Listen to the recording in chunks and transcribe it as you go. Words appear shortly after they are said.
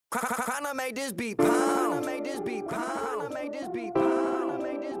Tryna make this beat pound. Make this beat pound. Make this beat pound.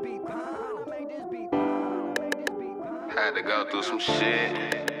 Make this beat pound. Make this beat pound. Had to go through some shit.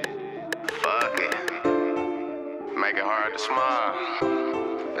 Fuck it. Make it hard to smile.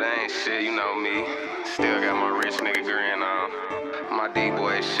 It ain't shit, you know me. Still got my rich nigga grin on. My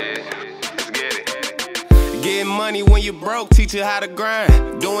D-boy shit. Let's get it. Getting money when you broke, teach you how to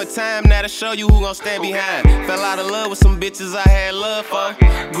grind. Doing time now to show you who gon' stand behind. Fell out of love with some bitches I had love for.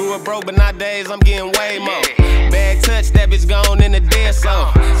 Grew up broke, but nowadays I'm getting way more. Bad touch, that bitch gone in the dead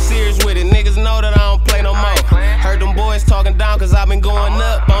so. Serious with it, niggas know that I don't play no more. Heard them boys talking down cause I been going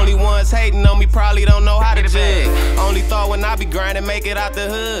up. Only ones hating on me probably don't know how to jig. Only thought when I be grinding, make it out the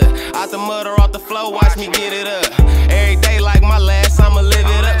hood. Out the mud or off the floor, watch me get it up. Every day like my last, I'ma live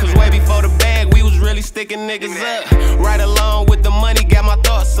it up. Cause way before the bag, we was really sticking niggas up. Right along with the money, got my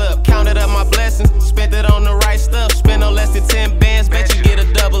thoughts up. Counted up my blessings, spent it on the right stuff. Spent no less than 10 bands, bet you get a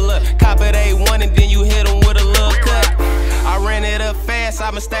double up. Cop it A1 and then you hit them with a little cut. I ran it up fast,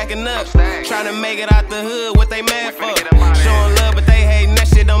 I've been stacking up. Tryna make it out the hood, what they mad for? Showing love, but they hating, that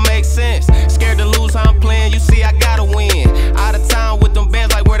shit don't make sense. Scared to lose how I'm playing, you see I gotta win. Out of town with them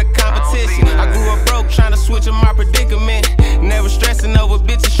bands like where the competition. I grew up broke, tryna switch in my predicament. Never stressing over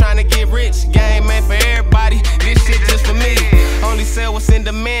bitches tryna get rich. Game man for everybody, this shit just for me. Only sell what's in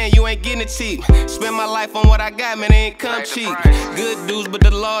demand, you ain't getting it cheap. Spend my life on what I got, man, it ain't come cheap. Good dudes, but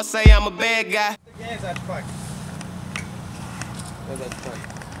the law say I'm a bad guy.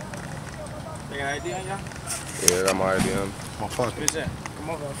 They got ID on y'all? Yeah, I got my ID on. My fuck. What's that? Come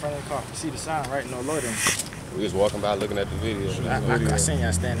over in front of the car. You see the sign, right? No loitering. We just walking by looking at the video. I seen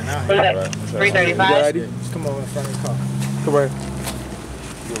y'all standing out here. Right. 335. Yeah, just come over in front of the car. Come right.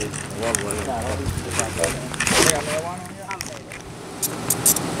 They got marijuana on y'all?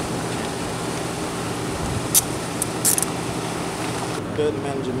 The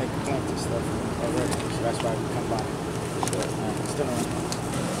manager make complaints and stuff already, so that's why we come by. Still on.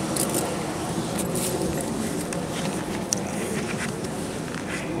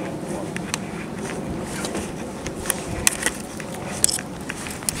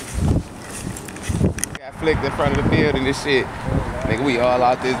 Got flicked in front of the building and shit. Nigga, we all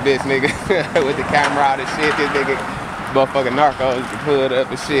out this bitch, nigga. With the camera out and shit. This nigga, motherfucking narcos, hood up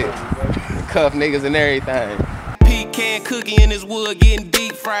and shit. Cuff niggas and everything. Pecan cookie in this wood getting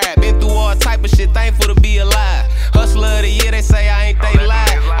deep fried. Been through all type of shit, thankful to be alive. Hustler of the year, they say I ain't they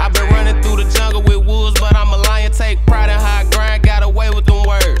lie. I been running through the jungle with wolves, but I'm a lion. Take pride in how I grind, got away with them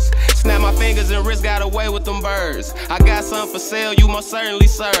words. Snap my fingers and wrist, got away with them birds. I got something for sale, you most certainly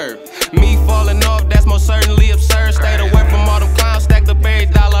serve. Me falling off, that's most certainly absurd. Stayed away from all them clowns, stacked up every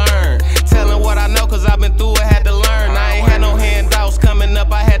dollar earned. Telling what I know, cause I've been through it, had to learn. I ain't had no handouts coming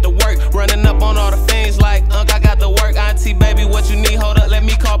up, I had to work. Running up on all the things like, I got to work. Auntie, baby, what you need, hold up, let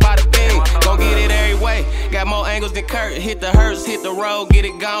me call by the thing. Gon' get it every way, got more angles than Kurt. Hit the hearse, hit the road, get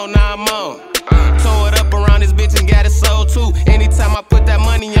it gone, now I'm on. Tore it up around this bitch and got it sold too. Anytime I put that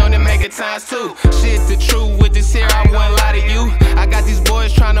money on it, make it times two. Shit, the truth with this here, I wouldn't lie to you. I got these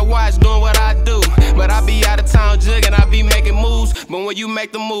boys trying to watch, doing what I do. But I be out of town Jigg and I be making moves. But when you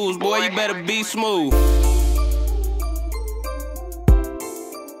make the moves, boy, you better be smooth.